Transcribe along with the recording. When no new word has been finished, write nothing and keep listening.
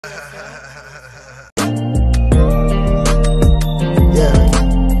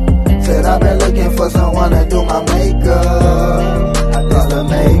wanna do my makeup. It's the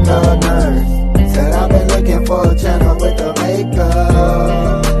makeup nurse. Said I've been looking for a channel with the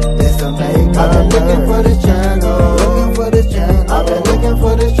makeup. It's the makeup I've been looking for this channel. Looking for this channel. I've been looking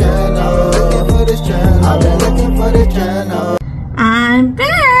for this channel. Looking for this channel. I've been looking for this channel. I'm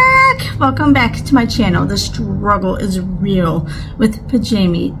back! Welcome back to my channel. The struggle is real with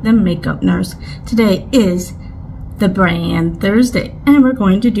Pajami, the makeup nurse. Today is the brand Thursday, and we're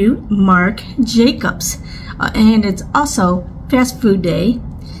going to do Marcjacobs. And it's also fast food day,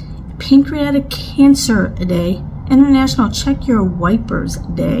 pancreatic cancer day, International Check Your Wipers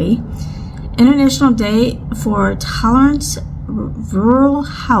Day, International Day for Tolerance Rural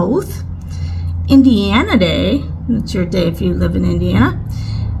Health, Indiana Day, that's your day if you live in Indiana,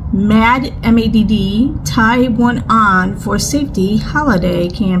 MAD, M-A-D-D, Tie One On for Safety Holiday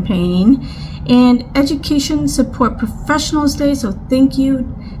Campaign, and Education Support Professionals Day, so thank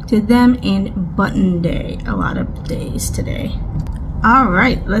you to them, and Button Day. A lot of days today.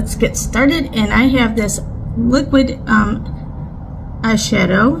 Alright, let's get started. And I have this liquid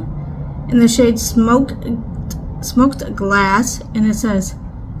eyeshadow in the shade Smoked Glass, and it says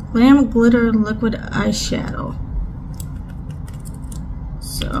Glam Glitter Liquid Eyeshadow.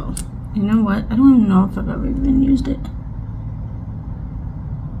 So, you know what? I don't even know if I've ever even used it.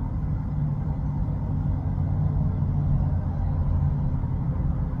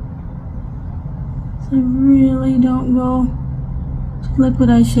 I really don't go to liquid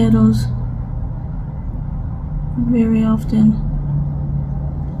eyeshadows very often.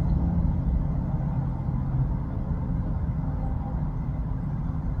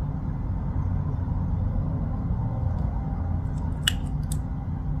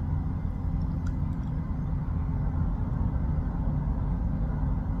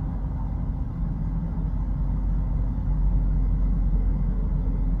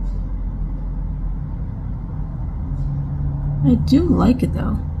 I do like it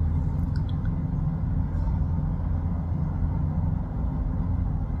though.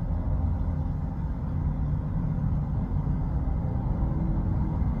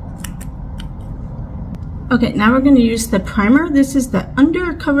 Okay, now we're going to use the primer. This is the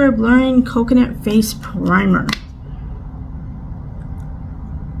Undercover Blurring Coconut Face Primer.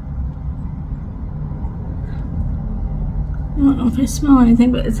 I don't know if I smell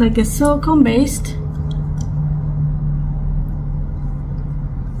anything, but it's like a silicone based.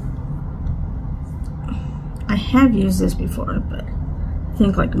 I have used this before, but I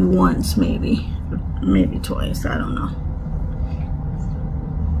think like once, maybe twice, I don't know.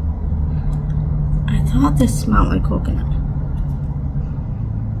 I thought this smelled like coconut.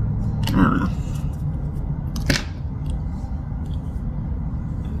 I don't know.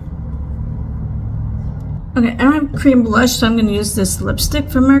 Okay, I don't have cream blush, so I'm going to use this lipstick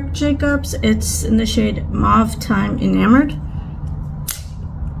from Marcjacobs. It's in the shade Mauve Time Enamored.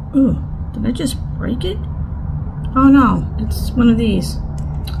 Ooh, did I just break it? Oh no, it's one of these.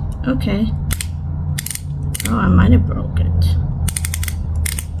 Okay. Oh, I might have broke it.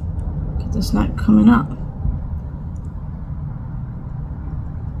 Because it's not coming up.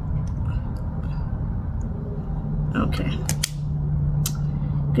 Okay.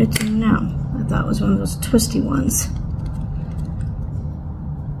 Good to know. I thought it was one of those twisty ones.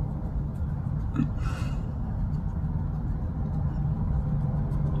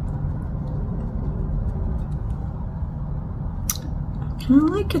 I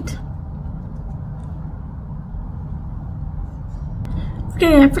like it.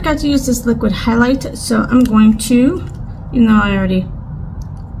 Okay, I forgot to use this liquid highlight, so I'm going to, even though I already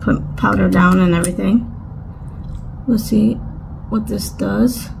put powder down and everything, we'll see what this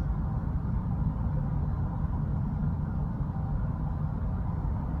does.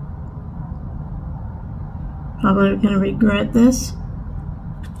 Probably gonna regret this.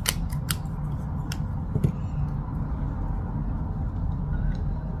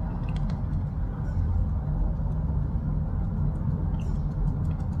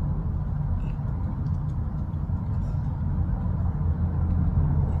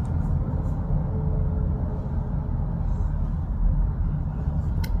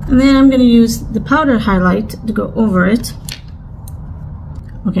 And then I'm going to use the powder highlight to go over it.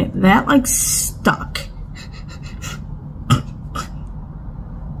 Okay, that like stuck.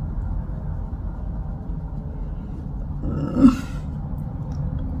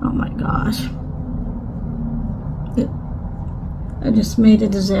 Oh my gosh. I just made a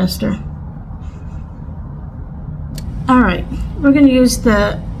disaster. Alright, we're going to use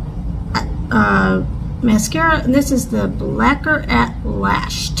the mascara, and this is the Blacker at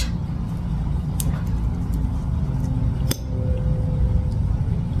Lashed.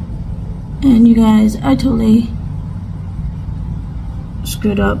 And you guys, I totally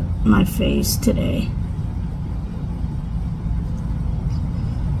screwed up my face today.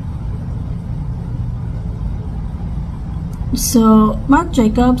 So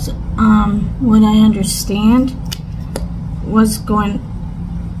Marcjacobs, what I understand, was going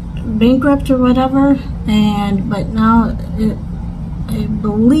bankrupt or whatever, but now I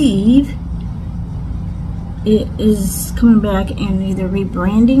believe it is coming back and either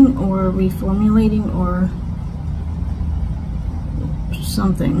rebranding or reformulating or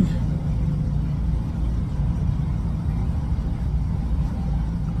something.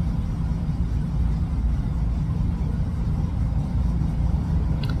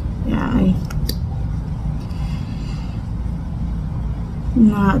 Yeah, I'm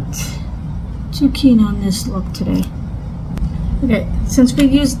not too keen on this look today. Okay, since we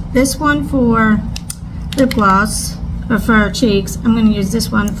used this one for lip gloss, or for our cheeks, I'm going to use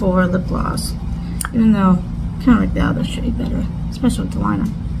this one for lip gloss. Even though I kind of like the other shade better, especially with the liner.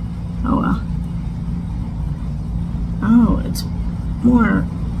 Oh well. Oh, it's more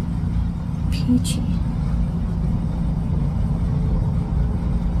peachy.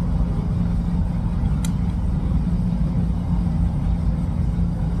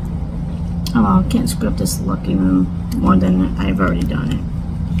 Oh well, I can't screw up this look even more than I've already done it.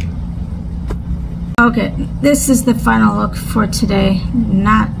 Okay, this is the final look for today.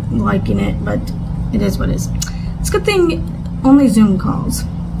 Not liking it, but it is what it is. It's a good thing only Zoom calls.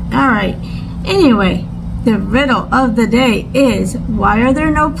 Alright, anyway, the riddle of the day is, why are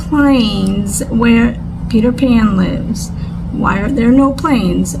there no planes where Peter Pan lives? Why are there no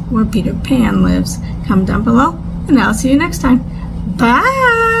planes where Peter Pan lives? Comment down below, and I'll see you next time.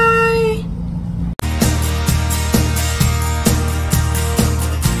 Bye!